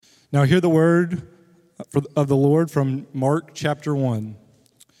Now hear the word of the Lord from Mark chapter 1,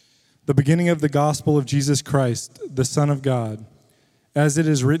 the beginning of the gospel of Jesus Christ, the Son of God. As it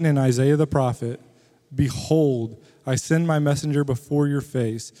is written in Isaiah the prophet, "Behold, I send my messenger before your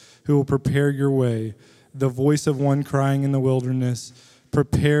face, who will prepare your way, the voice of one crying in the wilderness,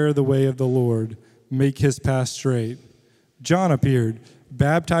 prepare the way of the Lord, make his path straight." John appeared,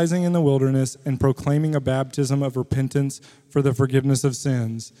 baptizing in the wilderness and proclaiming a baptism of repentance for the forgiveness of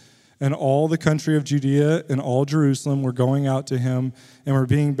sins. And all the country of Judea and all Jerusalem were going out to him and were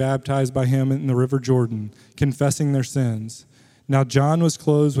being baptized by him in the river Jordan, confessing their sins. Now John was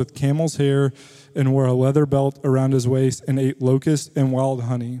clothed with camel's hair and wore a leather belt around his waist and ate locusts and wild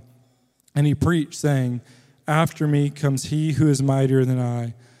honey. And he preached, saying, "After me comes he who is mightier than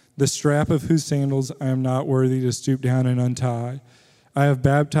I, the strap of whose sandals I am not worthy to stoop down and untie. I have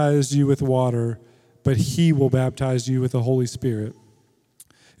baptized you with water, but he will baptize you with the Holy Spirit."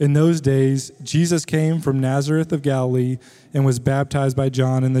 In those days, Jesus came from Nazareth of Galilee and was baptized by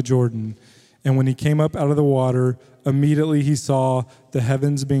John in the Jordan. And when he came up out of the water, immediately he saw the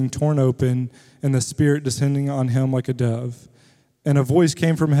heavens being torn open and the Spirit descending on him like a dove. And a voice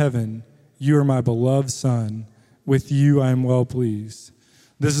came from heaven, "You are my beloved Son. With you I am well pleased."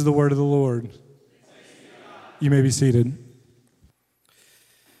 This is the word of the Lord. You may be seated.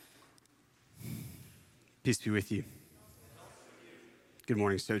 Peace be with you. Good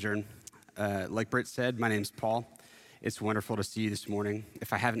morning, Sojourn. Like Britt said, my name's Paul. It's wonderful to see you this morning.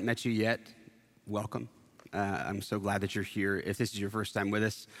 If I haven't met you yet, welcome. I'm so glad that you're here. If this is your first time with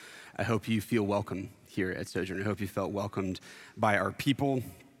us, I hope you feel welcome here at Sojourn. I hope you felt welcomed by our people.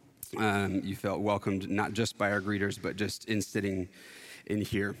 You felt welcomed not just by our greeters, but just in sitting in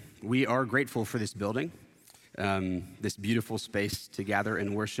here. We are grateful for this building, this beautiful space to gather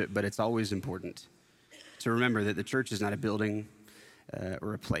and worship, but it's always important to remember that the church is not a building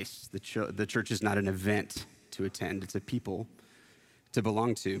or a place. The church is not an event to attend. It's a people to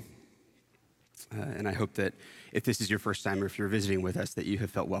belong to. And I hope that if this is your first time or if you're visiting with us, that you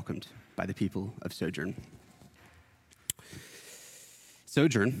have felt welcomed by the people of Sojourn.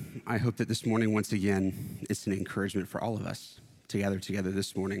 Sojourn, I hope that this morning, once again, it's an encouragement for all of us to gather together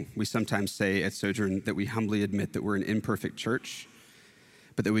this morning. We sometimes say at Sojourn that we humbly admit that we're an imperfect church,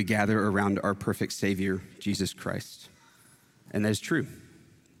 but that we gather around our perfect Savior, Jesus Christ. And that is true.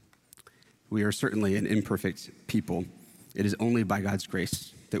 We are certainly an imperfect people. It is only by God's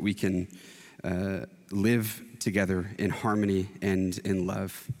grace that we can live together in harmony and in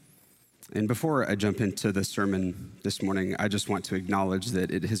love. And before I jump into the sermon this morning, I just want to acknowledge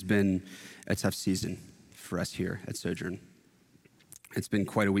that it has been a tough season for us here at Sojourn. It's been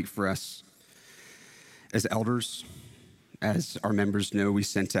quite a week for us as elders. As our members know, we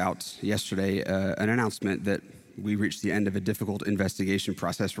sent out yesterday an announcement that we reached the end of a difficult investigation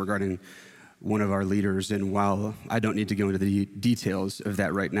process regarding one of our leaders. And while I don't need to go into the details of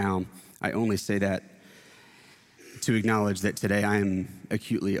that right now, I only say that to acknowledge that today I am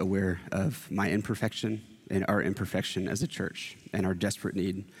acutely aware of my imperfection and our imperfection as a church and our desperate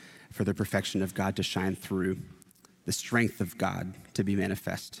need for the perfection of God to shine through, the strength of God to be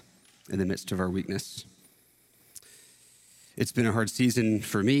manifest in the midst of our weakness. It's been a hard season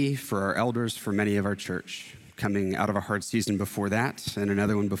for me, for our elders, for many of our church, coming out of a hard season before that and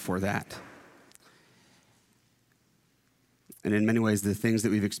another one before that. And in many ways, the things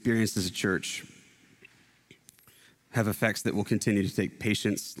that we've experienced as a church have effects that will continue to take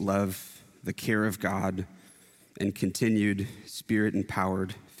patience, love, the care of God, and continued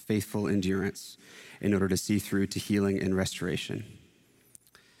Spirit-empowered, faithful endurance in order to see through to healing and restoration.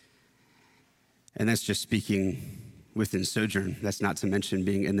 And that's just speaking within Sojourn. That's not to mention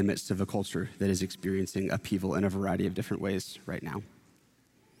being in the midst of a culture that is experiencing upheaval in a variety of different ways right now.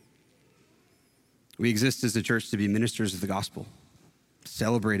 We exist as a church to be ministers of the gospel,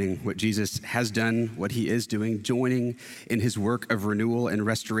 celebrating what Jesus has done, what he is doing, joining in his work of renewal and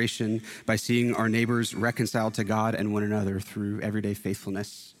restoration by seeing our neighbors reconciled to God and one another through everyday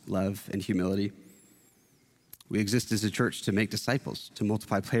faithfulness, love, and humility. We exist as a church to make disciples, to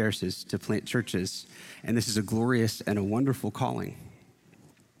multiply parishes, to plant churches, and this is a glorious and a wonderful calling.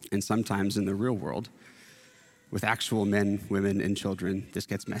 And sometimes in the real world, with actual men, women, and children, this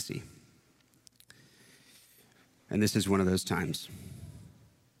gets messy. And this is one of those times.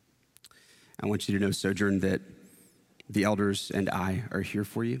 I want you to know, Sojourn, that the elders and I are here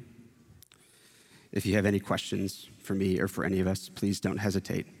for you. If you have any questions for me or for any of us, please don't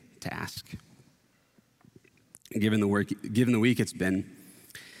hesitate to ask. Given the week it's been,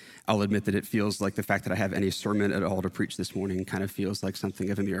 I'll admit that it feels like the fact that I have any sermon at all to preach this morning kind of feels like something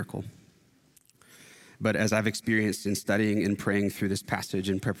of a miracle. But as I've experienced in studying and praying through this passage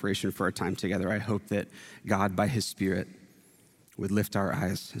in preparation for our time together, I hope that God, by his Spirit, would lift our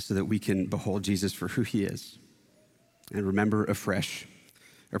eyes so that we can behold Jesus for who he is and remember afresh,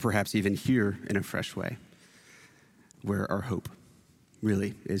 or perhaps even hear in a fresh way, where our hope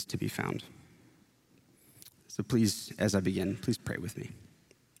really is to be found. So please, as I begin, please pray with me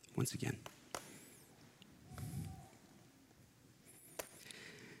once again.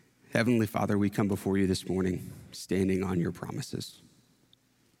 Heavenly Father, we come before you this morning, standing on your promises.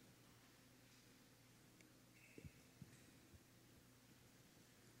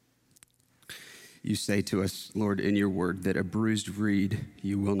 You say to us, Lord, in your word, that a bruised reed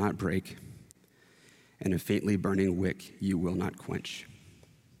you will not break, and a faintly burning wick you will not quench.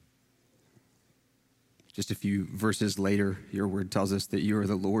 Just a few verses later, your word tells us that you are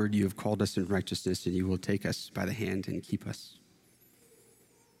the Lord, you have called us in righteousness, and you will take us by the hand and keep us.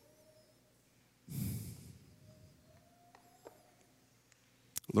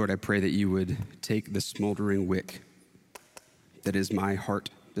 Lord, I pray that you would take the smoldering wick that is my heart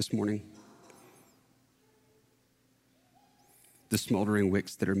this morning, the smoldering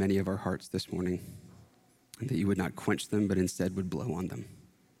wicks that are many of our hearts this morning, and that you would not quench them, but instead would blow on them.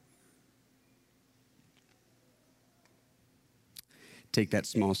 Take that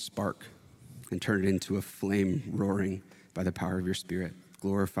small spark and turn it into a flame roaring by the power of your Spirit,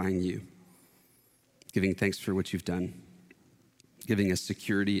 glorifying you, giving thanks for what you've done, giving us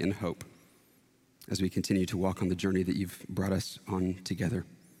security and hope as we continue to walk on the journey that you've brought us on together.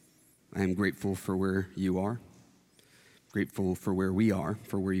 I am grateful for where you are, grateful for where we are,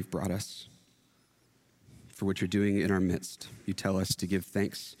 for where you've brought us, for what you're doing in our midst. You tell us to give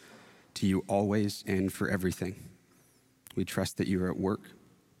thanks to you always and for everything. We trust that you are at work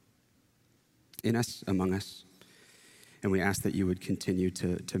in us, among us, and we ask that you would continue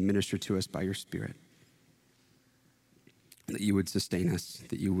to minister to us by your Spirit, that you would sustain us,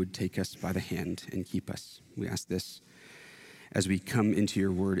 that you would take us by the hand and keep us. We ask this as we come into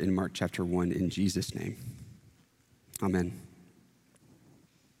your word in Mark chapter 1 in Jesus' name. Amen.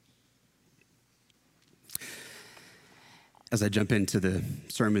 As I jump into the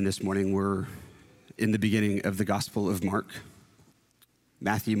sermon this morning, we're in the beginning of the Gospel of Mark.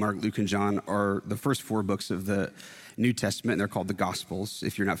 Matthew, Mark, Luke, and John are the first four books of the New Testament, and they're called the Gospels.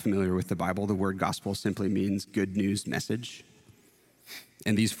 If you're not familiar with the Bible, the word gospel simply means good news message.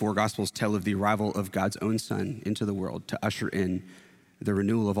 And these four Gospels tell of the arrival of God's own Son into the world to usher in the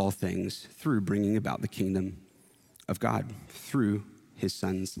renewal of all things through bringing about the kingdom of God through his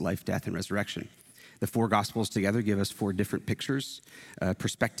Son's life, death, and resurrection. The four Gospels together give us four different pictures,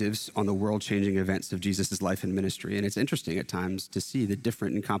 perspectives on the world-changing events of Jesus' life and ministry. And it's interesting at times to see the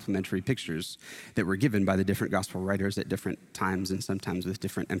different and complementary pictures that were given by the different gospel writers at different times and sometimes with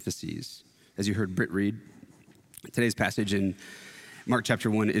different emphases. As you heard Britt read, today's passage in Mark chapter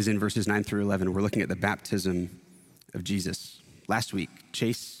 1 is in verses 9 through 11. We're looking at the baptism of Jesus. Last week,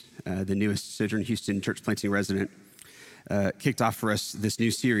 Chase, the newest Sojourn Houston church planting resident, kicked off for us this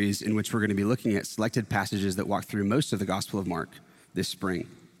new series in which we're going to be looking at selected passages that walk through most of the Gospel of Mark this spring.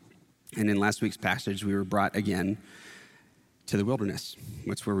 And in last week's passage, we were brought again to the wilderness,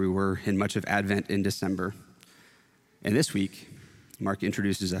 which where we were in much of Advent in December. And this week, Mark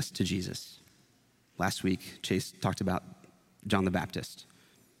introduces us to Jesus. Last week, Chase talked about John the Baptist,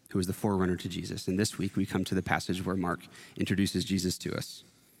 who was the forerunner to Jesus. And this week, we come to the passage where Mark introduces Jesus to us.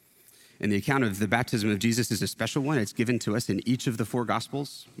 And the account of the baptism of Jesus is a special one. It's given to us in each of the four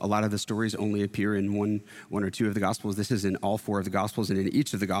Gospels. A lot of the stories only appear in one or two of the Gospels. This is in all four of the Gospels, and in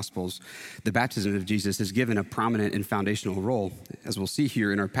each of the Gospels, the baptism of Jesus is given a prominent and foundational role. As we'll see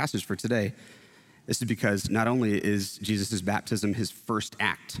here in our passage for today, this is because not only is Jesus' baptism his first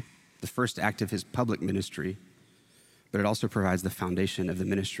act, the first act of his public ministry, but it also provides the foundation of the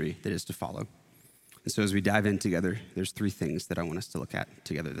ministry that is to follow. And so as we dive in together, there's three things that I want us to look at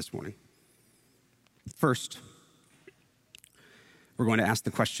together this morning. First, we're going to ask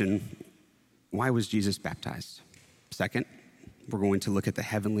the question, why was Jesus baptized? Second, we're going to look at the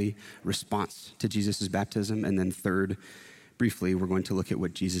heavenly response to Jesus' baptism. And then third, briefly, we're going to look at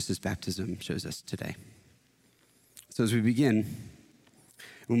what Jesus' baptism shows us today. So as we begin,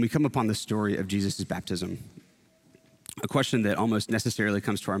 when we come upon the story of Jesus' baptism, a question that almost necessarily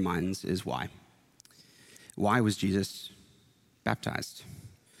comes to our minds is why? Why was Jesus baptized?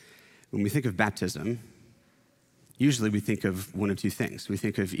 When we think of baptism, usually we think of one of two things. We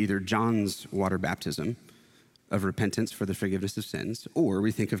think of either John's water baptism of repentance for the forgiveness of sins, or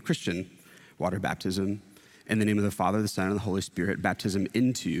we think of Christian water baptism in the name of the Father, the Son, and the Holy Spirit, baptism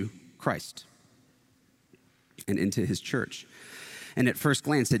into Christ and into his church. And at first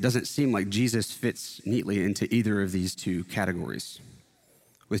glance, it doesn't seem like Jesus fits neatly into either of these two categories.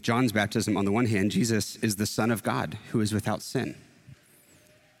 With John's baptism, on the one hand, Jesus is the Son of God who is without sin.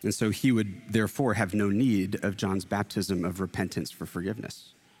 And so he would therefore have no need of John's baptism of repentance for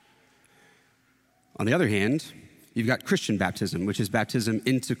forgiveness. On the other hand, you've got Christian baptism, which is baptism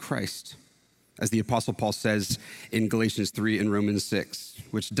into Christ, as the Apostle Paul says in Galatians 3 and Romans 6,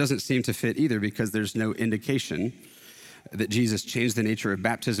 which doesn't seem to fit either because there's no indication that Jesus changed the nature of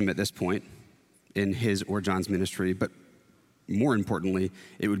baptism at this point in his or John's ministry. But more importantly,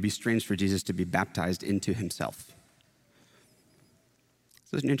 it would be strange for Jesus to be baptized into himself.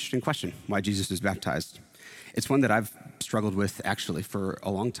 So it's an interesting question, why Jesus was baptized. It's one that I've struggled with actually for a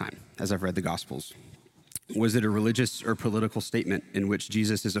long time as I've read the Gospels. Was it a religious or political statement in which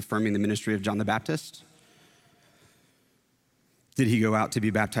Jesus is affirming the ministry of John the Baptist? Did he go out to be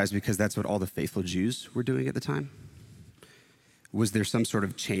baptized because that's what all the faithful Jews were doing at the time? Was there some sort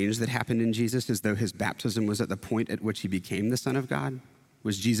of change that happened in Jesus as though his baptism was at the point at which he became the Son of God?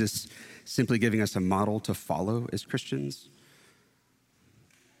 Was Jesus simply giving us a model to follow as Christians?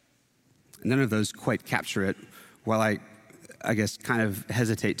 None of those quite capture it. While I guess kind of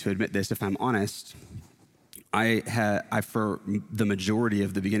hesitate to admit this, if I'm honest, I for the majority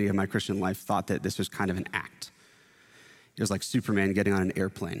of the beginning of my Christian life thought that this was kind of an act. It was like Superman getting on an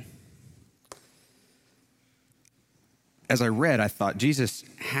airplane. As I read, I thought Jesus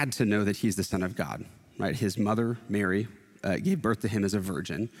had to know that he's the Son of God, right? His mother, Mary, gave birth to him as a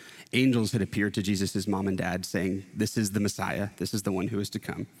virgin. Angels had appeared to Jesus' mom and dad saying, this is the Messiah, this is the one who is to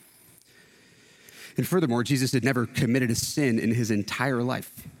come. And furthermore, Jesus had never committed a sin in his entire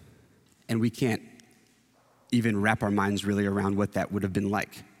life. And we can't even wrap our minds really around what that would have been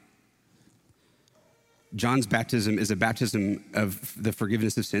like. John's baptism is a baptism of the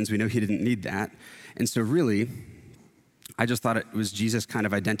forgiveness of sins. We know he didn't need that. And so really, I just thought it was Jesus kind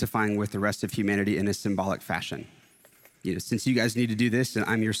of identifying with the rest of humanity in a symbolic fashion. You know, since you guys need to do this and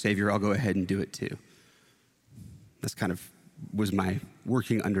I'm your savior, I'll go ahead and do it too. That's kind of was my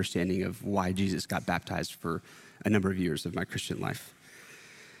working understanding of why Jesus got baptized for a number of years of my Christian life.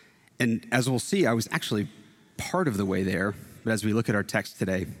 And as we'll see, I was actually part of the way there, but as we look at our text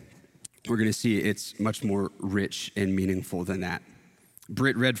today, we're going to see it's much more rich and meaningful than that.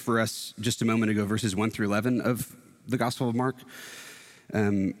 Britt read for us just a moment ago verses 1 through 11 of the Gospel of Mark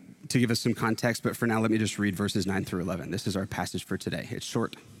to give us some context, but for now, let me just read verses 9 through 11. This is our passage for today. It's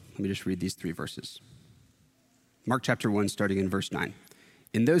short. Let me just read these 3 verses. Mark chapter 1, starting in verse 9.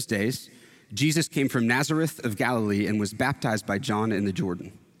 In those days, Jesus came from Nazareth of Galilee and was baptized by John in the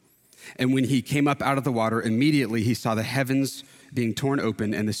Jordan. And when he came up out of the water, immediately he saw the heavens being torn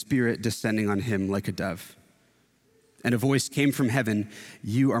open and the Spirit descending on him like a dove. And a voice came from heaven,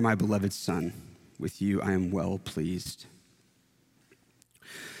 "You are my beloved Son. With you I am well pleased."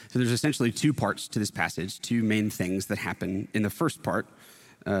 So there's essentially 2 parts to this passage, 2 main things that happen. In the first part,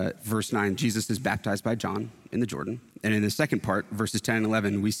 verse 9, Jesus is baptized by John in the Jordan. And in the second part, verses 10 and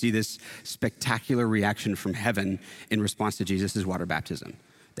 11, we see this spectacular reaction from heaven in response to Jesus' water baptism.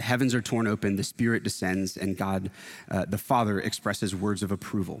 The heavens are torn open, the Spirit descends, and God, the Father, expresses words of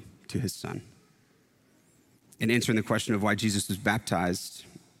approval to his Son. In answering the question of why Jesus was baptized,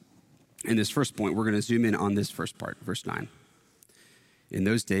 in this first point, we're going to zoom in on this first part, verse 9. In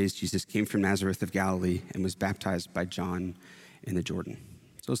those days, Jesus came from Nazareth of Galilee and was baptized by John in the Jordan.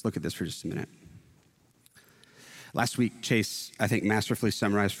 So let's look at this for just a minute. Last week, Chase, I think, masterfully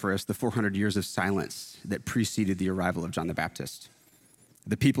summarized for us the 400 years of silence that preceded the arrival of John the Baptist.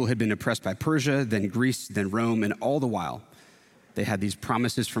 The people had been oppressed by Persia, then Greece, then Rome, and all the while, they had these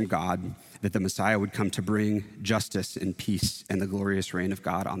promises from God that the Messiah would come to bring justice and peace and the glorious reign of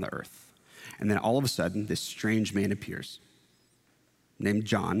God on the earth. And then all of a sudden, this strange man appears, named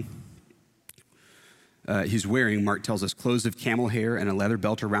John. He's wearing, Mark tells us, clothes of camel hair and a leather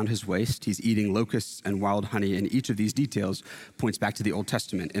belt around his waist. He's eating locusts and wild honey, and each of these details points back to the Old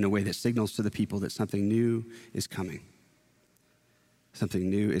Testament in a way that signals to the people that something new is coming. Something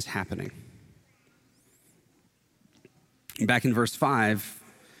new is happening. Back in verse 5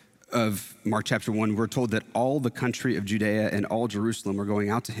 of Mark chapter 1, we're told that all the country of Judea and all Jerusalem were going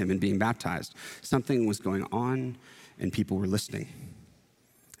out to him and being baptized. Something was going on, and people were listening.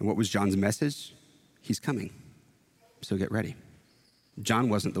 And what was John's message? He's coming, so get ready. John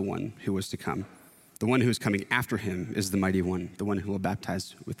wasn't the one who was to come. The one who is coming after him is the mighty one, the one who will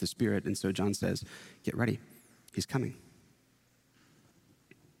baptize with the Spirit. And so John says, get ready, he's coming.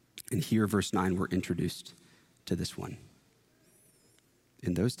 And here, verse 9, we're introduced to this one.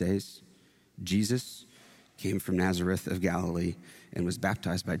 In those days, Jesus came from Nazareth of Galilee and was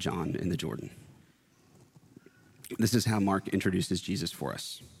baptized by John in the Jordan. This is how Mark introduces Jesus for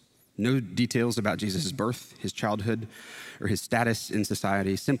us. No details about Jesus' birth, his childhood, or his status in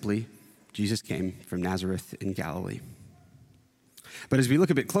society. Simply, Jesus came from Nazareth in Galilee. But as we look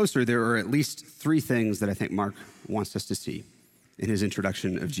a bit closer, there are at least three things that I think Mark wants us to see in his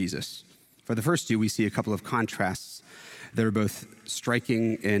introduction of Jesus. For the first two, we see a couple of contrasts that are both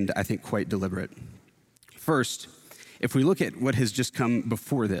striking and I think quite deliberate. First, if we look at what has just come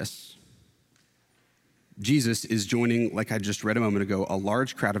before this, Jesus is joining, like I just read a moment ago, a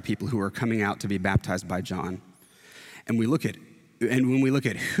large crowd of people who are coming out to be baptized by John. And when we look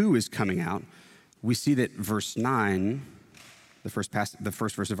at who is coming out, we see that verse 9, the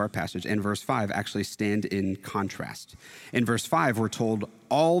first verse of our passage, and verse 5 actually stand in contrast. In verse 5, we're told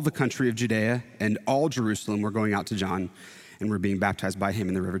all the country of Judea and all Jerusalem were going out to John and were being baptized by him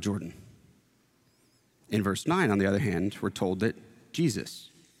in the river Jordan. In verse 9, on the other hand, we're told that Jesus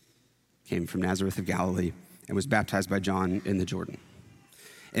came from Nazareth of Galilee and was baptized by John in the Jordan.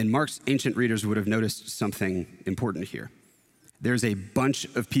 And Mark's ancient readers would have noticed something important here. There's a bunch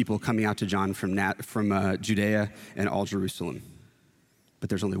of people coming out to John from Judea and all Jerusalem. But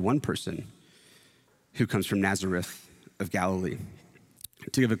there's only one person who comes from Nazareth of Galilee.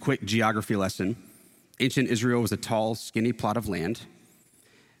 To give a quick geography lesson, ancient Israel was a tall, skinny plot of land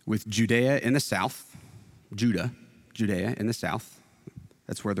with Judea in the south, Judea in the south.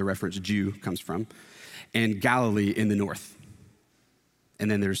 That's where the reference Jew comes from, and Galilee in the north. And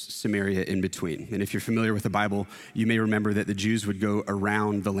then there's Samaria in between. And if you're familiar with the Bible, you may remember that the Jews would go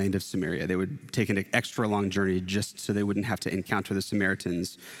around the land of Samaria. They would take an extra long journey just so they wouldn't have to encounter the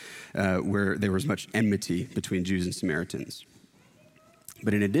Samaritans, where there was much enmity between Jews and Samaritans.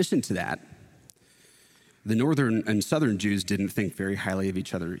 But in addition to that, the northern and southern Jews didn't think very highly of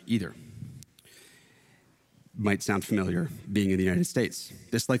each other either. Might sound familiar being in the United States.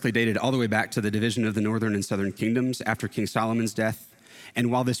 This likely dated all the way back to the division of the northern and southern kingdoms after King Solomon's death. And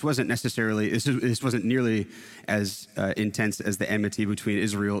while this wasn't nearly as intense as the enmity between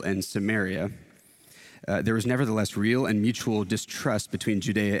Israel and Samaria, there was nevertheless real and mutual distrust between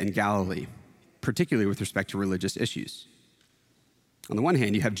Judea and Galilee, particularly with respect to religious issues. On the one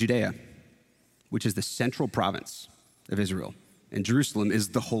hand, you have Judea, which is the central province of Israel, and Jerusalem is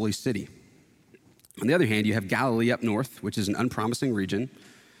the holy city. On the other hand, you have Galilee up north, which is an unpromising region.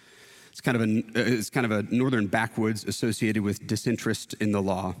 It's kind of a northern backwoods associated with disinterest in the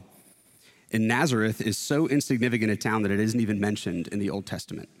law. And Nazareth is so insignificant a town that it isn't even mentioned in the Old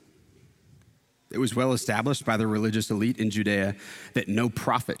Testament. It was well established by the religious elite in Judea that no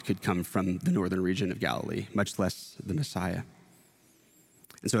prophet could come from the northern region of Galilee, much less the Messiah.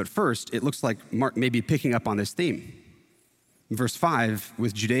 And so at first, it looks like Mark may be picking up on this theme. In verse 5,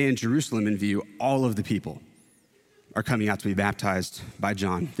 with Judea and Jerusalem in view, all of the people are coming out to be baptized by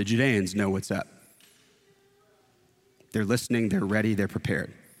John. The Judeans know what's up. They're listening, they're ready, they're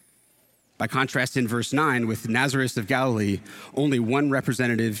prepared. By contrast, in verse 9, with Nazareth of Galilee, only one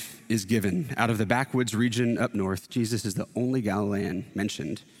representative is given. Out of the backwoods region up north, Jesus is the only Galilean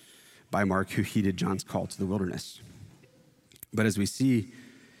mentioned by Mark who heeded John's call to the wilderness. But as we see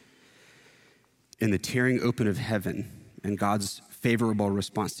in the tearing open of heaven and God's favorable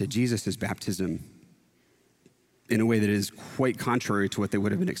response to Jesus' baptism in a way that is quite contrary to what they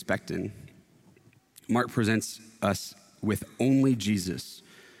would have been expecting, Mark presents us with only Jesus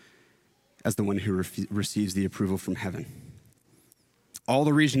as the one who receives the approval from heaven. All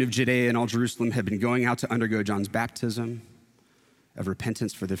the region of Judea and all Jerusalem had been going out to undergo John's baptism of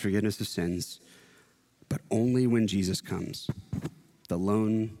repentance for the forgiveness of sins, but only when Jesus comes, the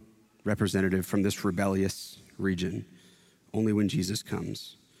lone representative from this rebellious region, only when Jesus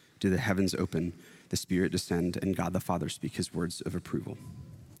comes do the heavens open, the Spirit descend, and God the Father speak his words of approval.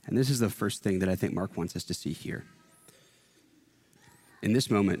 And this is the first thing that I think Mark wants us to see here. In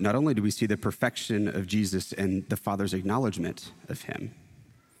this moment, not only do we see the perfection of Jesus and the Father's acknowledgement of him,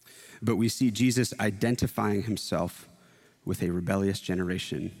 but we see Jesus identifying himself with a rebellious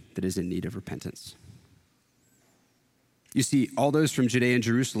generation that is in need of repentance. You see, all those from Judea and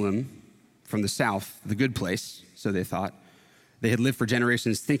Jerusalem, from the south, the good place, so they thought, they had lived for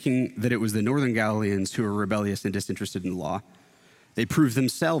generations thinking that it was the northern Galileans who were rebellious and disinterested in the law. They proved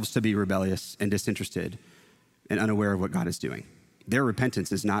themselves to be rebellious and disinterested and unaware of what God is doing. Their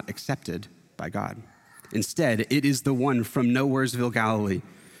repentance is not accepted by God. Instead, it is the one from Nowheresville, Galilee,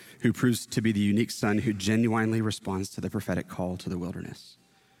 who proves to be the unique son who genuinely responds to the prophetic call to the wilderness.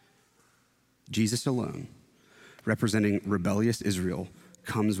 Jesus alone, representing rebellious Israel,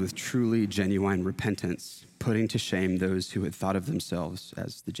 comes with truly genuine repentance, putting to shame those who had thought of themselves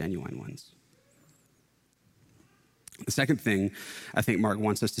as the genuine ones. The second thing I think Mark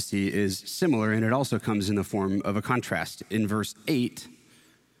wants us to see is similar, and it also comes in the form of a contrast. In verse 8,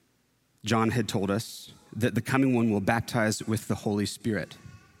 John had told us that the coming one will baptize with the Holy Spirit.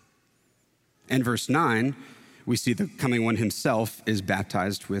 In verse 9, we see the coming one himself is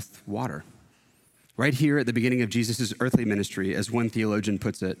baptized with water. Right here at the beginning of Jesus' earthly ministry, as one theologian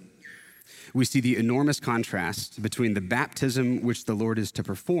puts it, we see the enormous contrast between the baptism which the Lord is to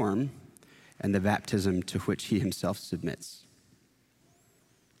perform and the baptism to which he himself submits.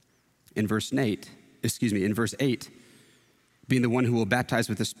 In verse 8, being the one who will baptize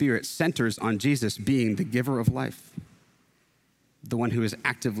with the Spirit centers on Jesus being the giver of life, the one who is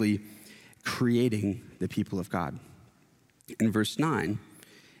actively creating the people of God. In verse 9,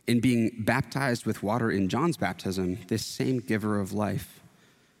 in being baptized with water in John's baptism, this same giver of life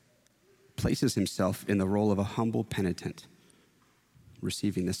places himself in the role of a humble penitent,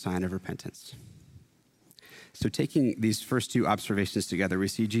 receiving the sign of repentance. So taking these first two observations together, we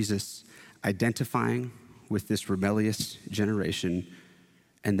see Jesus identifying with this rebellious generation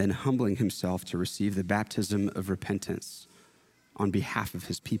and then humbling himself to receive the baptism of repentance on behalf of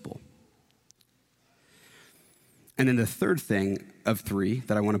his people. And then the third thing of three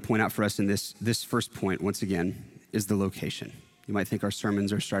that I want to point out for us in this first point, once again, is the location. You might think our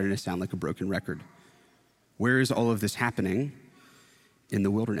sermons are starting to sound like a broken record. Where is all of this happening? In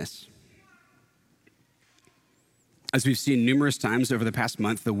the wilderness. As we've seen numerous times over the past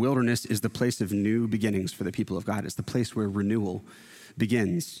month, the wilderness is the place of new beginnings for the people of God. It's the place where renewal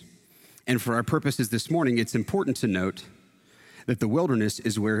begins. And for our purposes this morning, it's important to note that the wilderness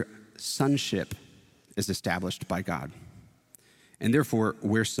is where sonship is established by God, and therefore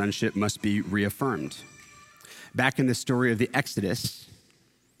where sonship must be reaffirmed. Back in the story of the Exodus,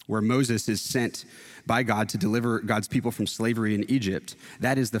 where Moses is sent by God to deliver God's people from slavery in Egypt,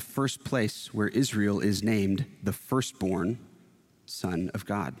 that is the first place where Israel is named the firstborn son of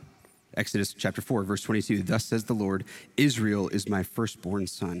God. Exodus chapter 4, verse 22, thus says the Lord, Israel is my firstborn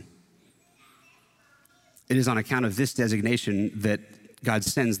son. It is on account of this designation that God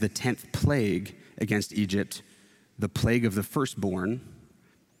sends the 10th plague against Egypt, the plague of the firstborn,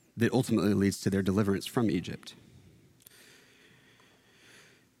 that ultimately leads to their deliverance from Egypt.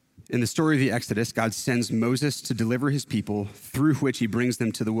 In the story of the Exodus, God sends Moses to deliver his people, through which he brings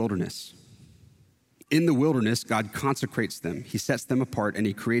them to the wilderness. In the wilderness, God consecrates them. He sets them apart, and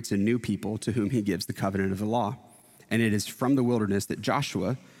he creates a new people to whom he gives the covenant of the law. And it is from the wilderness that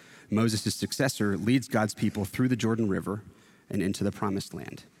Joshua, Moses' successor, leads God's people through the Jordan River and into the promised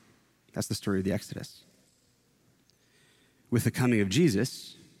land. That's the story of the Exodus. With the coming of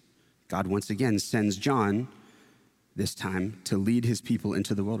Jesus, God once again sends John, this time, to lead his people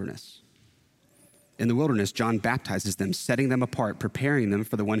into the wilderness. In the wilderness, John baptizes them, setting them apart, preparing them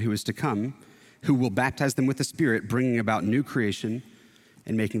for the one who is to come, who will baptize them with the Spirit, bringing about new creation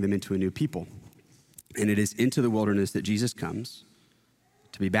and making them into a new people. And it is into the wilderness that Jesus comes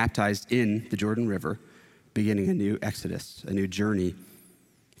to be baptized in the Jordan River, beginning a new exodus, a new journey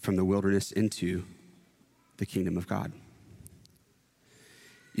from the wilderness into the kingdom of God.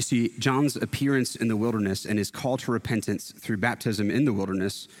 You see, John's appearance in the wilderness and his call to repentance through baptism in the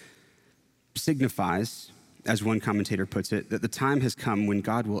wilderness signifies, as one commentator puts it, that the time has come when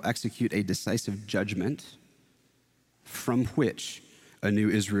God will execute a decisive judgment from which a new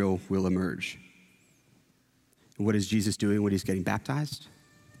Israel will emerge. What is Jesus doing when he's getting baptized?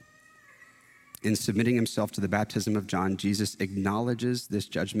 In submitting himself to the baptism of John, Jesus acknowledges this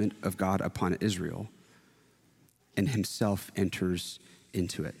judgment of God upon Israel and himself enters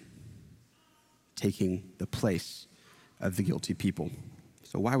into it, taking the place of the guilty people.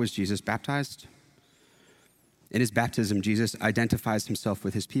 So why was Jesus baptized? In his baptism, Jesus identifies himself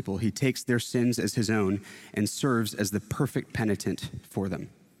with his people. He takes their sins as his own and serves as the perfect penitent for them,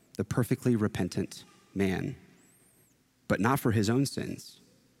 the perfectly repentant man, but not for his own sins.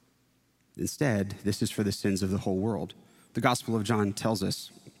 Instead, this is for the sins of the whole world. The Gospel of John tells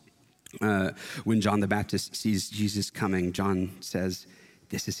us when John the Baptist sees Jesus coming, John says,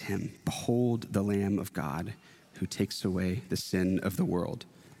 "This is him. Behold the Lamb of God who takes away the sin of the world."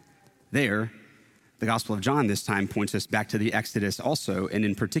 There, the Gospel of John this time points us back to the Exodus also, and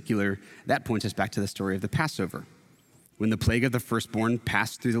in particular, that points us back to the story of the Passover. When the plague of the firstborn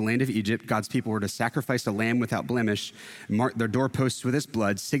passed through the land of Egypt, God's people were to sacrifice a lamb without blemish, mark their doorposts with its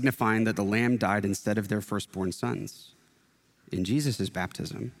blood, signifying that the lamb died instead of their firstborn sons. In Jesus'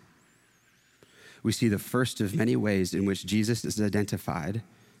 baptism, we see the first of many ways in which Jesus is identified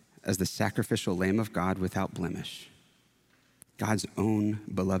as the sacrificial Lamb of God without blemish, God's own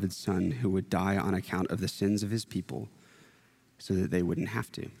beloved Son who would die on account of the sins of his people so that they wouldn't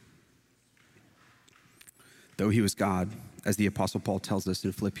have to. Though he was God, as the Apostle Paul tells us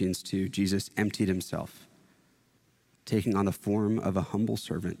in Philippians 2, Jesus emptied himself, taking on the form of a humble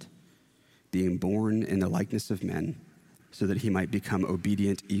servant, being born in the likeness of men, so that he might become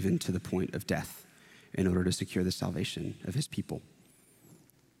obedient even to the point of death, in order to secure the salvation of his people.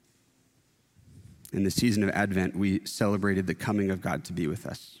 In the season of Advent, we celebrated the coming of God to be with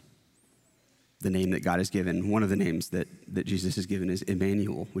us. The name that God has given, one of the names that Jesus has given is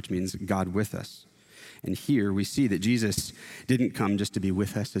Emmanuel, which means God with us. And here we see that Jesus didn't come just to be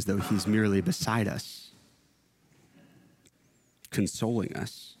with us as though he's merely beside us, consoling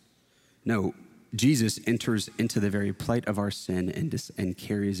us. No, Jesus enters into the very plight of our sin and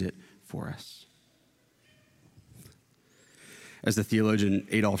carries it for us. As the theologian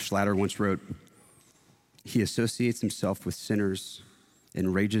Adolf Schlatter once wrote, he associates himself with sinners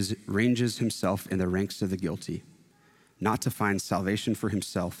and ranges himself in the ranks of the guilty, not to find salvation for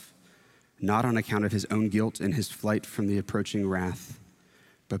himself, not on account of his own guilt and his flight from the approaching wrath,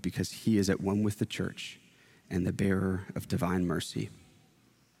 but because he is at one with the church and the bearer of divine mercy.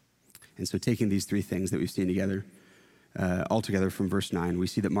 And so taking these three things that we've seen together, all together from verse 9, we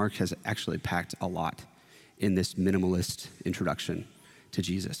see that Mark has actually packed a lot in this minimalist introduction to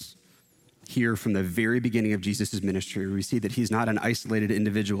Jesus. Here, from the very beginning of Jesus' ministry, we see that he's not an isolated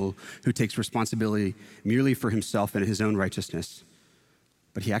individual who takes responsibility merely for himself and his own righteousness,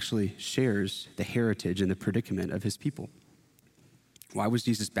 but he actually shares the heritage and the predicament of his people. Why was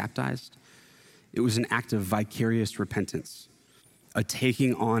Jesus baptized? It was an act of vicarious repentance, a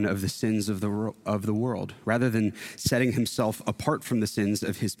taking on of the sins of the world. Rather than setting himself apart from the sins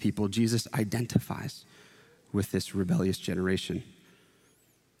of his people, Jesus identifies with this rebellious generation.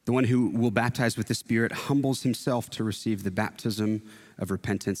 The one who will baptize with the Spirit humbles himself to receive the baptism of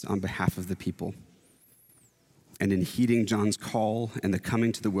repentance on behalf of the people. And in heeding John's call and the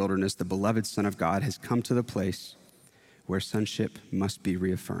coming to the wilderness, the beloved Son of God has come to the place where sonship must be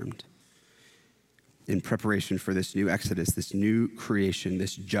reaffirmed. In preparation for this new exodus, this new creation,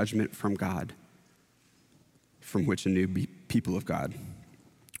 this judgment from God, from which a new people of God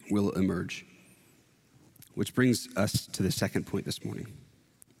will emerge. Which brings us to the second point this morning.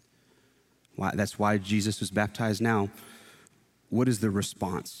 That's why Jesus was baptized. Now, what is the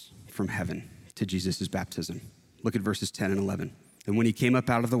response from heaven to Jesus' baptism? Look at verses 10 and 11. And when he came up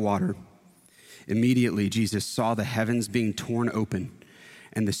out of the water, immediately Jesus saw the heavens being torn open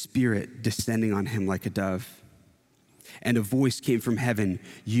and the Spirit descending on him like a dove. And a voice came from heaven,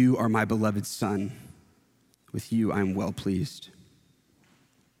 "You are my beloved Son. With you I am well pleased."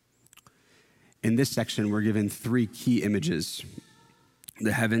 In this section, we're given three key images.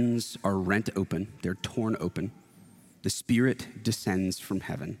 The heavens are rent open, they're torn open. The Spirit descends from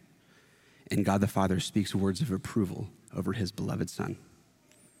heaven, and God the Father speaks words of approval over his beloved Son.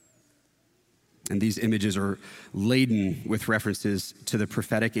 And these images are laden with references to the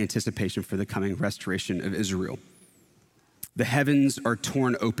prophetic anticipation for the coming restoration of Israel. The heavens are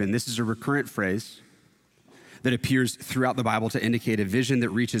torn open. This is a recurrent phrase that appears throughout the Bible to indicate a vision that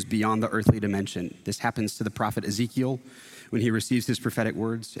reaches beyond the earthly dimension. This happens to the prophet Ezekiel when he receives his prophetic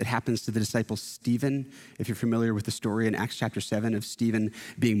words. It happens to the disciple Stephen, if you're familiar with the story in Acts chapter 7 of Stephen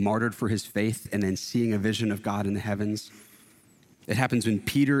being martyred for his faith and then seeing a vision of God in the heavens. It happens when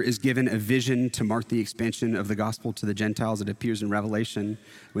Peter is given a vision to mark the expansion of the gospel to the Gentiles. It appears in Revelation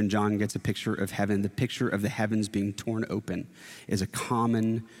when John gets a picture of heaven. The picture of the heavens being torn open is a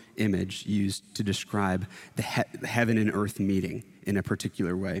common image used to describe the heaven and earth meeting in a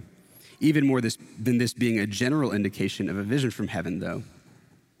particular way. Even more than this being a general indication of a vision from heaven, though,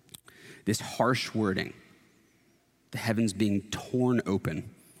 this harsh wording, the heavens being torn open,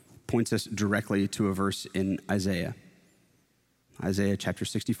 points us directly to a verse in Isaiah chapter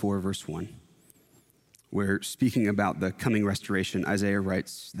 64, verse 1, where speaking about the coming restoration, Isaiah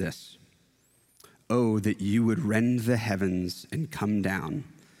writes this: "Oh, that you would rend the heavens and come down,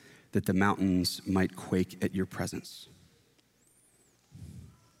 that the mountains might quake at your presence."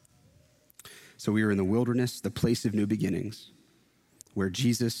 So we are in the wilderness, the place of new beginnings, where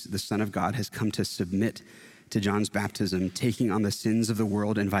Jesus, the Son of God, has come to submit to John's baptism, taking on the sins of the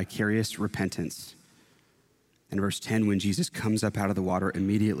world in vicarious repentance. In verse 10, when Jesus comes up out of the water,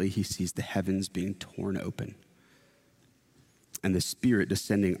 immediately he sees the heavens being torn open and the Spirit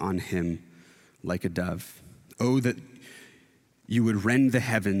descending on him like a dove. Oh, that you would rend the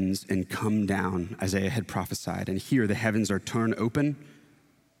heavens and come down, Isaiah had prophesied. And here the heavens are torn open.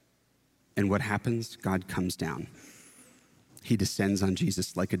 And what happens? God comes down. He descends on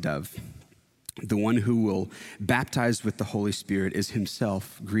Jesus like a dove. The one who will baptize with the Holy Spirit is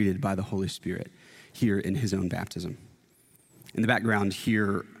himself greeted by the Holy Spirit here in his own baptism. In the background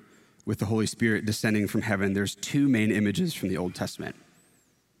here with the Holy Spirit descending from heaven, there's two main images from the Old Testament.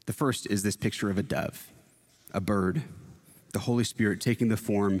 The first is this picture of a dove, a bird, the Holy Spirit taking the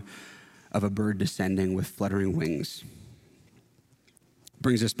form of a bird descending with fluttering wings.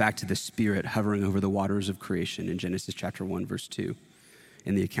 Brings us back to the Spirit hovering over the waters of creation in Genesis chapter 1, verse 2,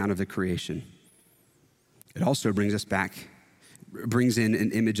 in the account of the creation. It also brings in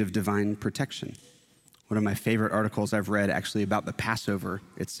an image of divine protection. One of my favorite articles I've read actually about the Passover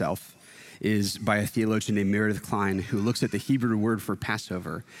itself is by a theologian named Meredith Kline, who looks at the Hebrew word for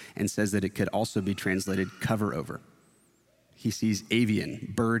Passover and says that it could also be translated cover over. He sees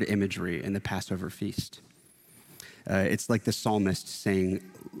avian, bird imagery in the Passover feast. It's like the psalmist saying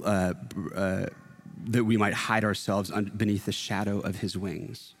that we might hide ourselves beneath the shadow of his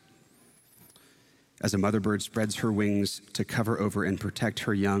wings. As a mother bird spreads her wings to cover over and protect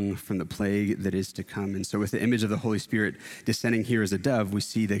her young from the plague that is to come. And so with the image of the Holy Spirit descending here as a dove, we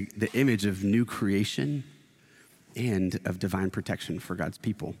see the image of new creation and of divine protection for God's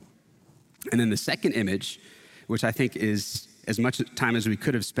people. And then the second image, which I think is as much time as we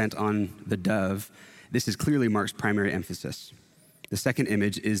could have spent on the dove, this is clearly Mark's primary emphasis. The second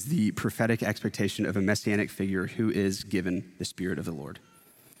image is the prophetic expectation of a messianic figure who is given the Spirit of the Lord.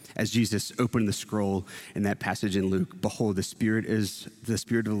 As Jesus opened the scroll in that passage in Luke, behold, the Spirit of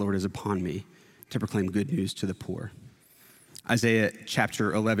the Lord is upon me to proclaim good news to the poor. Isaiah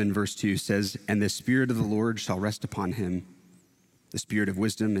chapter 11, verse 2 says, and the Spirit of the Lord shall rest upon him, the Spirit of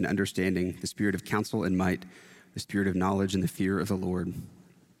wisdom and understanding, the Spirit of counsel and might, the Spirit of knowledge and the fear of the Lord.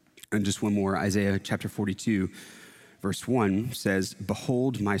 And just one more, Isaiah chapter 42, verse 1 says,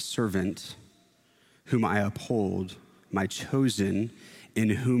 behold my servant, whom I uphold, my chosen, in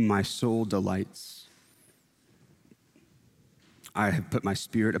whom my soul delights. I have put my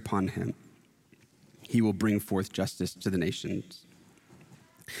Spirit upon him. He will bring forth justice to the nations.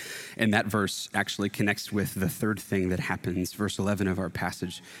 And that verse actually connects with the third thing that happens, verse 11 of our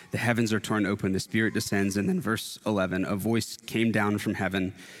passage. The heavens are torn open, the Spirit descends, and then verse 11, a voice came down from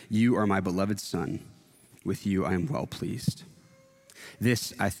heaven, you are my beloved Son, with you I am well pleased.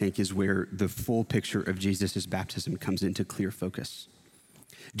 This, I think, is where the full picture of Jesus' baptism comes into clear focus.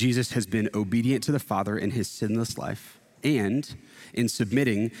 Jesus has been obedient to the Father in his sinless life, and in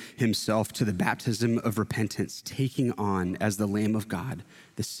submitting himself to the baptism of repentance, taking on as the Lamb of God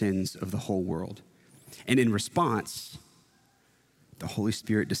the sins of the whole world. And in response, the Holy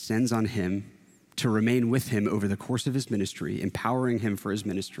Spirit descends on him to remain with him over the course of his ministry, empowering him for his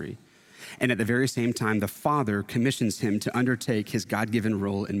ministry. And at the very same time, the Father commissions him to undertake his God-given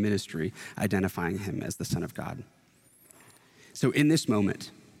role in ministry, identifying him as the Son of God. So in this moment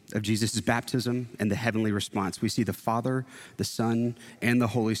of Jesus' baptism and the heavenly response, we see the Father, the Son, and the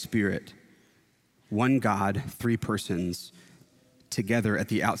Holy Spirit, one God, three persons, together at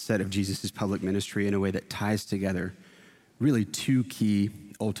the outset of Jesus' public ministry in a way that ties together really two key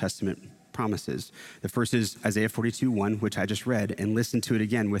Old Testament promises. The first is Isaiah 42:1, which I just read, and listen to it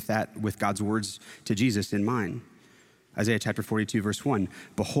again with God's words to Jesus in mind. Isaiah chapter 42, verse 1,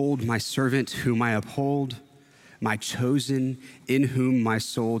 behold my servant whom I uphold, my chosen in whom my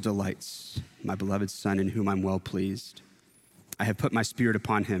soul delights, my beloved Son in whom I'm well pleased. I have put my Spirit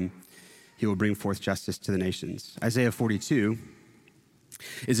upon him. He will bring forth justice to the nations. Isaiah 42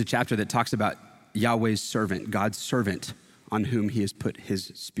 is a chapter that talks about Yahweh's servant, God's servant, on whom he has put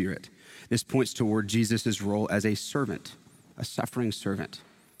his Spirit. This points toward Jesus' role as a servant, a suffering servant,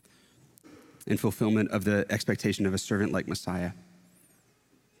 in fulfillment of the expectation of a servant like Messiah.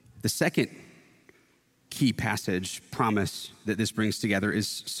 The second key passage promise that this brings together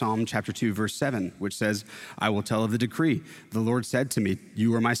is Psalm chapter 2, verse 7, which says, I will tell of the decree. The Lord said to me,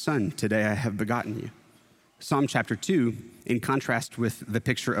 you are my son. Today I have begotten you. Psalm chapter 2, in contrast with the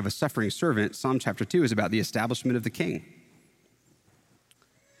picture of a suffering servant, Psalm chapter 2 is about the establishment of the king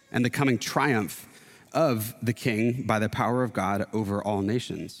and the coming triumph of the king by the power of God over all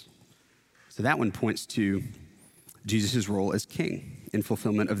nations. So that one points to Jesus' role as king in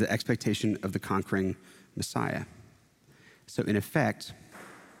fulfillment of the expectation of the conquering Messiah. So in effect,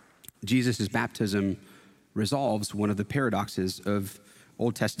 Jesus' baptism resolves one of the paradoxes of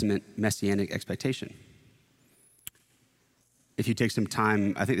Old Testament messianic expectation. If you take some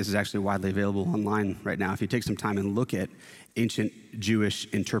time, I think this is actually widely available online right now. If you take some time and look at ancient Jewish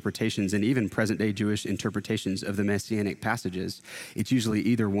interpretations and even present-day Jewish interpretations of the messianic passages, it's usually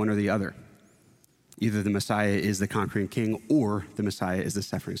either one or the other. Either the Messiah is the conquering king or the Messiah is the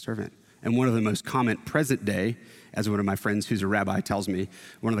suffering servant. And one of the most common present-day, as one of my friends who's a rabbi tells me,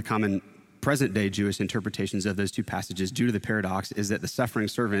 one of the common present-day Jewish interpretations of those two passages due to the paradox is that the suffering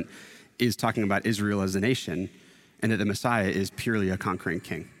servant is talking about Israel as a nation, and that the Messiah is purely a conquering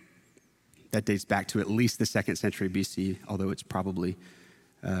king. That dates back to at least the 2nd century BC, although it's probably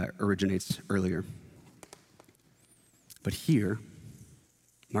originates earlier. But here,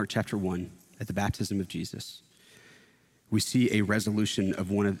 Mark chapter 1, at the baptism of Jesus, we see a resolution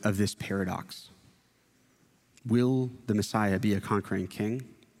of this paradox. Will the Messiah be a conquering king,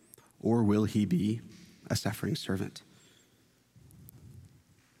 or will he be a suffering servant?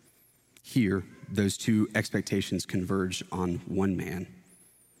 Here, those two expectations converge on one man,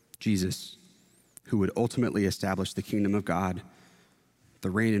 Jesus, who would ultimately establish the kingdom of God, the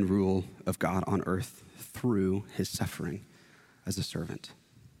reign and rule of God on earth through his suffering as a servant.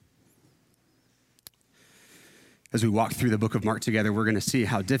 As we walk through the book of Mark together, we're going to see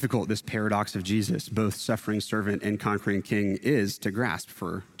how difficult this paradox of Jesus, both suffering servant and conquering king, is to grasp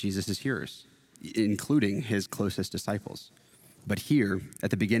for Jesus' hearers, including his closest disciples. But here, at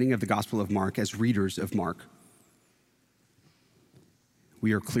the beginning of the Gospel of Mark, as readers of Mark,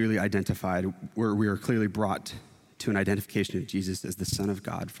 we are clearly brought to an identification of Jesus as the Son of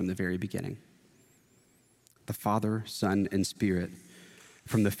God from the very beginning. The Father, Son, and Spirit,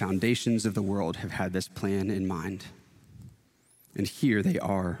 from the foundations of the world, have had this plan in mind. And here they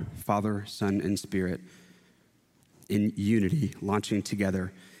are, Father, Son, and Spirit, in unity, launching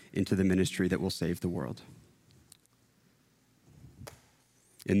together into the ministry that will save the world.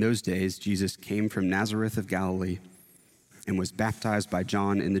 In those days, Jesus came from Nazareth of Galilee and was baptized by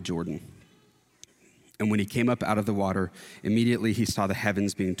John in the Jordan. And when he came up out of the water, immediately he saw the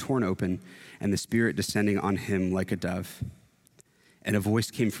heavens being torn open and the Spirit descending on him like a dove. And a voice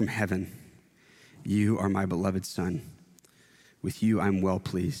came from heaven, "You are my beloved Son. With you I'm well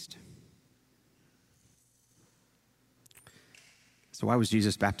pleased." So why was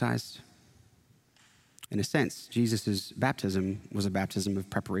Jesus baptized? In a sense, Jesus' baptism was a baptism of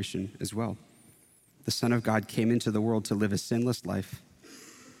preparation as well. The Son of God came into the world to live a sinless life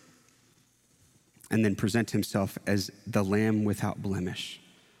and then present himself as the Lamb without blemish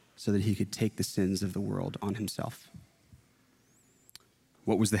so that he could take the sins of the world on himself.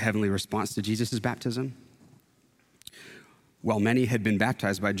 What was the heavenly response to Jesus' baptism? While many had been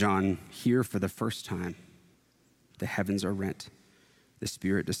baptized by John, here for the first time, the heavens are rent, the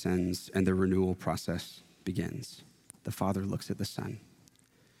Spirit descends, and the renewal process begins. The Father looks at the Son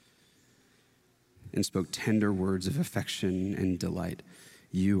and spoke tender words of affection and delight.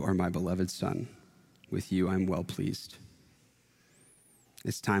 "You are my beloved Son. With you I'm well pleased."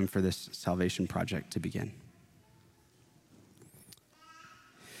 It's time for this salvation project to begin.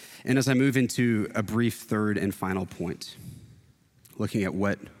 And as I move into a brief third and final point, looking at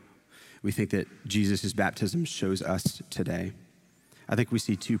what we think that Jesus' baptism shows us today, I think we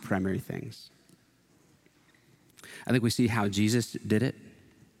see two primary things. I think we see how Jesus did it,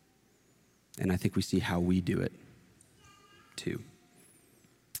 and I think we see how we do it too.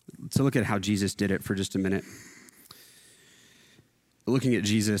 So look at how Jesus did it for just a minute. Looking at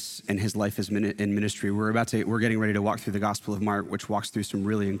Jesus and his life in ministry, we're getting ready to walk through the Gospel of Mark, which walks through some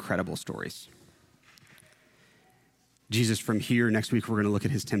really incredible stories. Jesus from here, next week we're going to look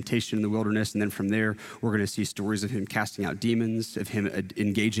at his temptation in the wilderness, and then from there we're going to see stories of him casting out demons, of him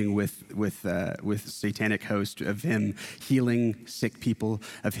engaging with satanic hosts, of him healing sick people,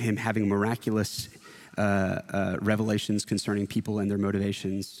 of him having miraculous revelations concerning people and their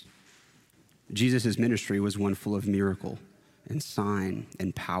motivations. Jesus' ministry was one full of miracle and sign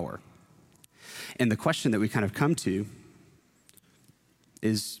and power. And the question that we kind of come to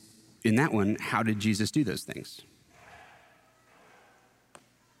is, in that one, how did Jesus do those things?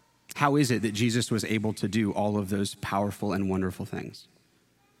 How is it that Jesus was able to do all of those powerful and wonderful things?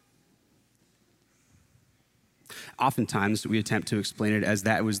 Oftentimes, we attempt to explain it as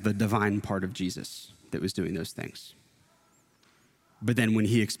that was the divine part of Jesus that was doing those things. But then when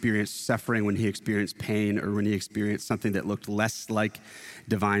he experienced suffering, when he experienced pain, or when he experienced something that looked less like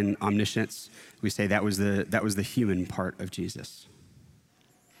divine omniscience, we say that was the human part of Jesus.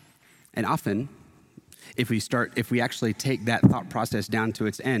 And often, if we actually take that thought process down to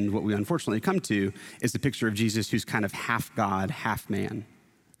its end, what we unfortunately come to is the picture of Jesus who's kind of half God, half man.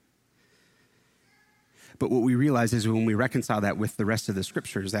 But what we realize is when we reconcile that with the rest of the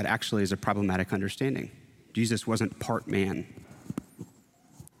scriptures, that actually is a problematic understanding. Jesus wasn't part man.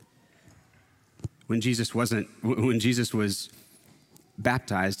 When Jesus was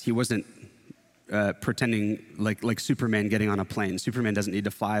baptized, he wasn't pretending like Superman getting on a plane. Superman doesn't need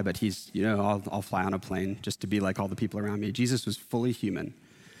to fly, but he's, I'll fly on a plane just to be like all the people around me. Jesus was fully human.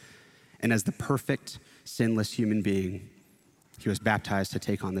 And as the perfect, sinless human being, he was baptized to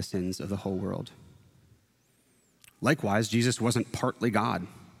take on the sins of the whole world. Likewise, Jesus wasn't partly God.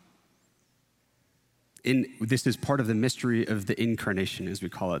 This is part of the mystery of the incarnation, as we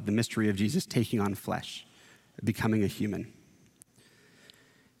call it, the mystery of Jesus taking on flesh, becoming a human.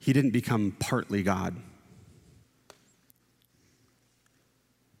 He didn't become partly God.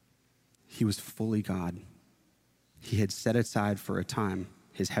 He was fully God. He had set aside for a time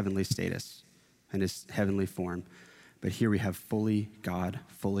his heavenly status and his heavenly form. But here we have fully God,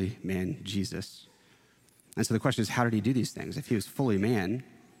 fully man, Jesus. And so the question is, how did he do these things? If he was fully man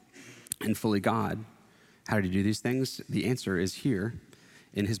and fully God, how did he do these things? The answer is here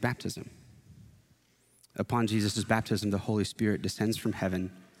in his baptism. Upon Jesus' baptism, the Holy Spirit descends from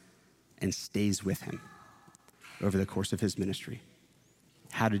heaven and stays with him over the course of his ministry.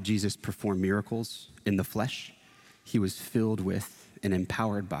 How did Jesus perform miracles in the flesh? He was filled with and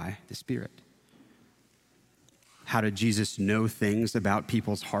empowered by the Spirit. How did Jesus know things about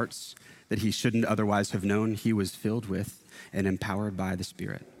people's hearts that he shouldn't otherwise have known? He was filled with and empowered by the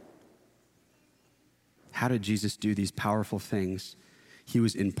Spirit. How did Jesus do these powerful things? He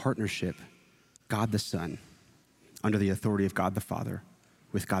was in partnership, God the Son, under the authority of God the Father,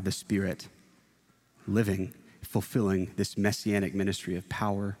 with God the Spirit, living, fulfilling this messianic ministry of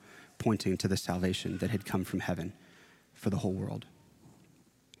power, pointing to the salvation that had come from heaven for the whole world.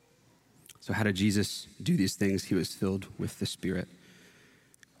 So how did Jesus do these things? He was filled with the Spirit.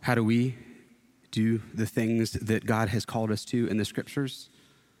 How do we do the things that God has called us to in the scriptures?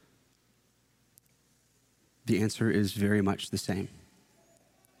 The answer is very much the same.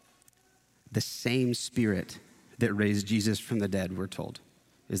 The same Spirit that raised Jesus from the dead, we're told,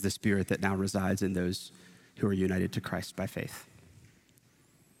 is the Spirit that now resides in those who are united to Christ by faith.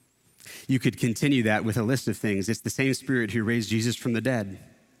 You could continue that with a list of things. It's the same Spirit who raised Jesus from the dead.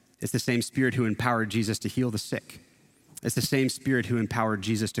 It's the same Spirit who empowered Jesus to heal the sick. It's the same Spirit who empowered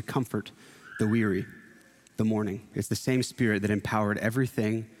Jesus to comfort the weary, the mourning. It's the same Spirit that empowered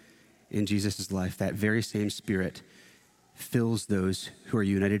everything in Jesus' life. That very same Spirit fills those who are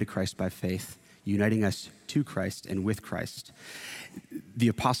united to Christ by faith, uniting us to Christ and with Christ. The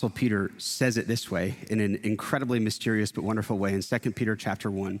Apostle Peter says it this way in an incredibly mysterious but wonderful way in 2 Peter chapter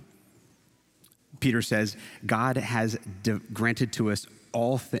 1. Peter says, God has granted to us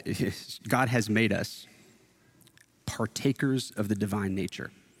all things. God has made us partakers of the divine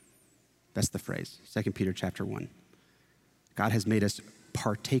nature. That's the phrase, 2 Peter chapter 1. God has made us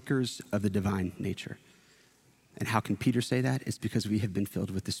partakers of the divine nature. And how can Peter say that? It's because we have been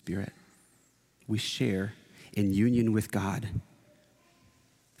filled with the Spirit. We share in union with God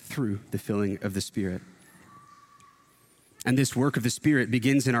through the filling of the Spirit. And this work of the Spirit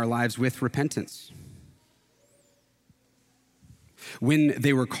begins in our lives with repentance. When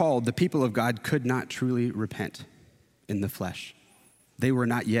they were called, the people of God could not truly repent in the flesh. They were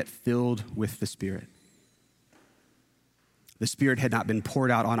not yet filled with the Spirit. The Spirit had not been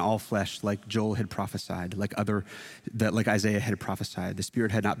poured out on all flesh like Joel had prophesied, like Isaiah had prophesied. The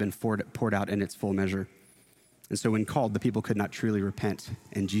Spirit had not been poured out in its full measure. And so when called, the people could not truly repent,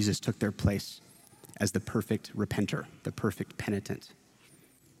 and Jesus took their place as the perfect repenter, the perfect penitent.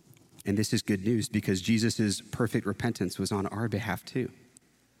 And this is good news because Jesus' perfect repentance was on our behalf too.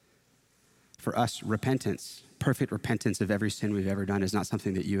 For us, repentance, perfect repentance of every sin we've ever done is not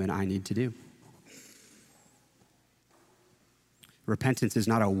something that you and I need to do. Repentance is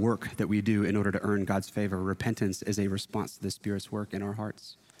not a work that we do in order to earn God's favor. Repentance is a response to the Spirit's work in our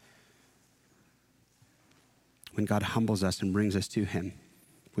hearts. When God humbles us and brings us to him,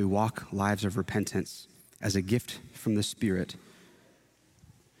 we walk lives of repentance as a gift from the Spirit.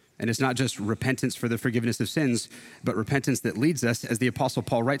 And it's not just repentance for the forgiveness of sins, but repentance that leads us, as the Apostle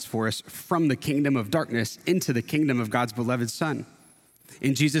Paul writes for us, from the kingdom of darkness into the kingdom of God's beloved Son.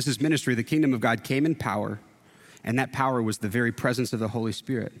 In Jesus' ministry, the kingdom of God came in power, and that power was the very presence of the Holy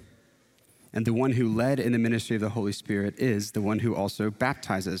Spirit. And the one who led in the ministry of the Holy Spirit is the one who also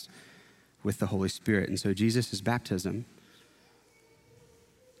baptizes with the Holy Spirit. And so Jesus' baptism,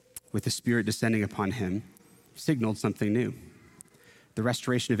 with the Spirit descending upon him, signaled something new. The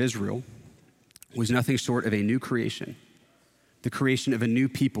restoration of Israel was nothing short of a new creation, the creation of a new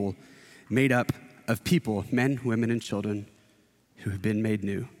people made up of people, men, women, and children, who have been made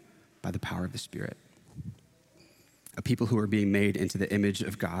new by the power of the Spirit. A people who are being made into the image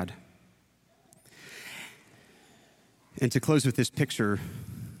of God. And to close with this picture,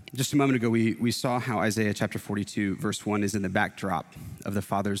 just a moment ago, we saw how Isaiah chapter 42, verse 1 is in the backdrop of the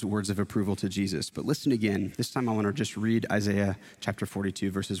Father's words of approval to Jesus. But listen again. This time I want to just read Isaiah chapter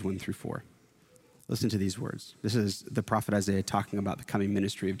 42, verses 1 through 4. Listen to these words. This is the prophet Isaiah talking about the coming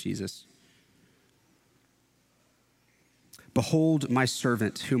ministry of Jesus. Behold my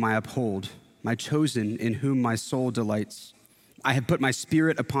servant whom I uphold, my chosen in whom my soul delights. I have put my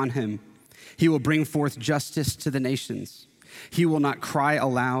Spirit upon him, He will bring forth justice to the nations. He will not cry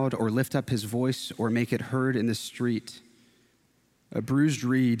aloud or lift up his voice or make it heard in the street. A bruised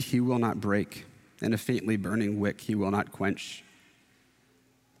reed he will not break, and a faintly burning wick he will not quench.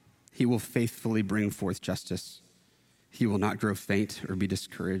 He will faithfully bring forth justice. He will not grow faint or be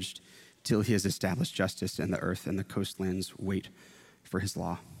discouraged till he has established justice, and the earth and the coastlands wait for his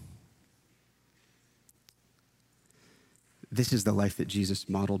law. This is the life that Jesus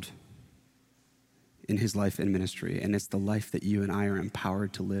modeled in his life and ministry, and it's the life that you and I are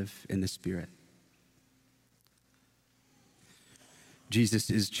empowered to live in the Spirit. Jesus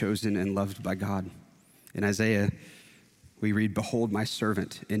is chosen and loved by God. In Isaiah, we read, "Behold my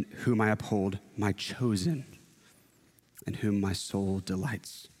servant, in whom I uphold, my chosen, in whom my soul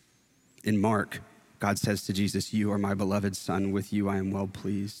delights." In Mark, God says to Jesus, "You are my beloved Son, with you I am well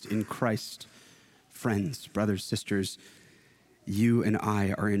pleased." In Christ, friends, brothers, sisters, you and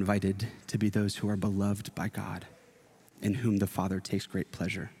I are invited to be those who are beloved by God, in whom the Father takes great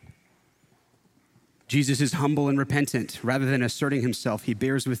pleasure. Jesus is humble and repentant. Rather than asserting himself, he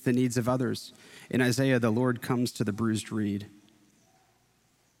bears with the needs of others. In Isaiah, the Lord comes to the bruised reed,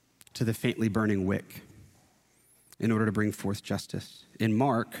 to the faintly burning wick, in order to bring forth justice. In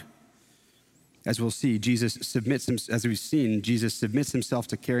Mark, as we'll see, Jesus submits himself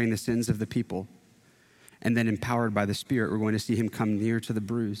to carrying the sins of the people. And then empowered by the Spirit, we're going to see him come near to the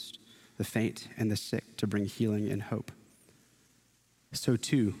bruised, the faint, and the sick to bring healing and hope. So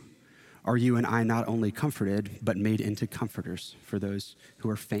too, are you and I not only comforted, but made into comforters for those who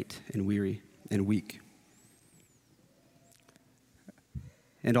are faint and weary and weak.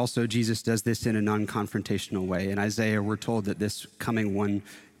 And also, Jesus does this in a non-confrontational way. In Isaiah, we're told that this coming one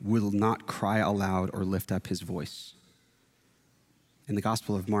will not cry aloud or lift up his voice. In the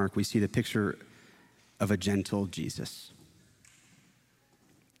Gospel of Mark, we see the picture of a gentle Jesus.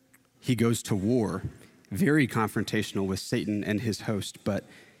 He goes to war, very confrontational with Satan and his host, but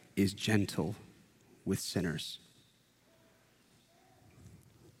is gentle with sinners.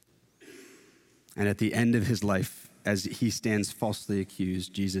 And at the end of his life, as he stands falsely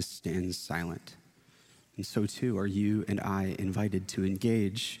accused, Jesus stands silent. And so too are you and I invited to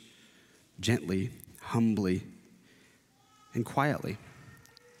engage gently, humbly, and quietly,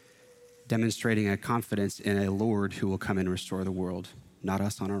 demonstrating a confidence in a Lord who will come and restore the world, not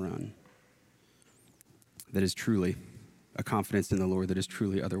us on our own. That is truly a confidence in the Lord that is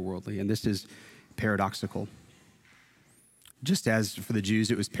truly otherworldly. And this is paradoxical. Just as for the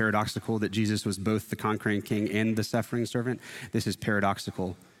Jews, it was paradoxical that Jesus was both the conquering king and the suffering servant, this is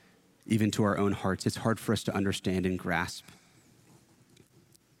paradoxical even to our own hearts. It's hard for us to understand and grasp.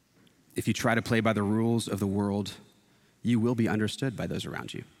 If you try to play by the rules of the world, you will be understood by those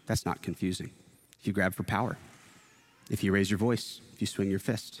around you. That's not confusing. If you grab for power, if you raise your voice, if you swing your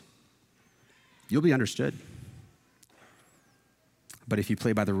fist, you'll be understood. But if you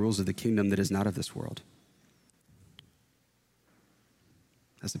play by the rules of the kingdom that is not of this world,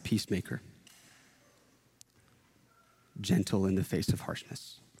 as a peacemaker, gentle in the face of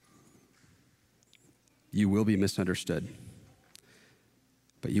harshness, you will be misunderstood,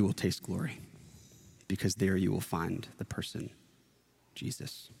 but you will taste glory, because there you will find the person,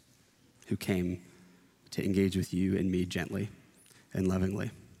 Jesus, who came to engage with you and me gently and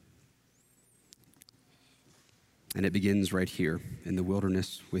lovingly. And it begins right here in the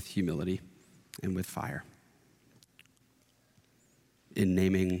wilderness with humility and with fire, in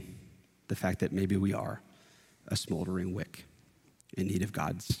naming the fact that maybe we are a smoldering wick in need of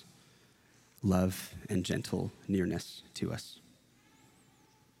God's love and gentle nearness to us.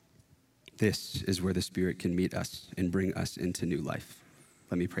 This is where the Spirit can meet us and bring us into new life.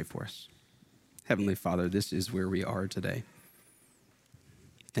 Let me pray for us. Heavenly Father, this is where we are today.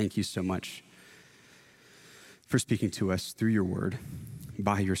 Thank you so much for speaking to us through your word,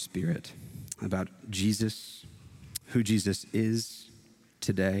 by your Spirit, about Jesus, who Jesus is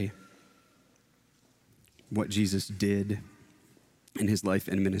today, what Jesus did in his life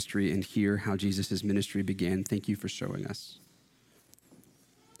and ministry, and here how Jesus' ministry began. Thank you for showing us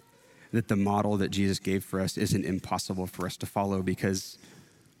that the model that Jesus gave for us isn't impossible for us to follow, because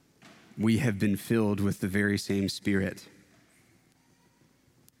we have been filled with the very same Spirit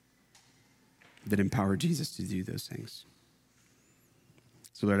that empowered Jesus to do those things.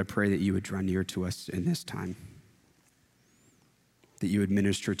 So Lord, I pray that you would draw near to us in this time, that you would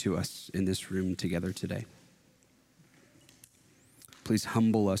minister to us in this room together today. Please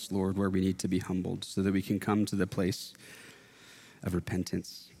humble us, Lord, where we need to be humbled, so that we can come to the place of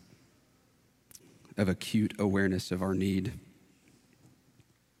repentance, of acute awareness of our need.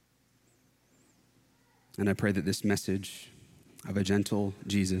 And I pray that this message of a gentle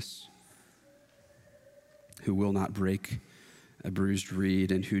Jesus who will not break a bruised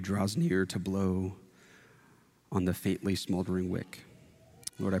reed, and who draws near to blow on the faintly smoldering wick.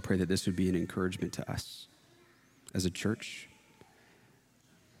 Lord, I pray that this would be an encouragement to us as a church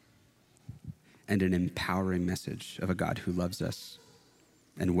and an empowering message of a God who loves us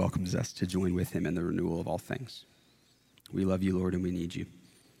and welcomes us to join with him in the renewal of all things. We love you, Lord, and we need you.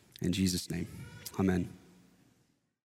 In Jesus' name, amen.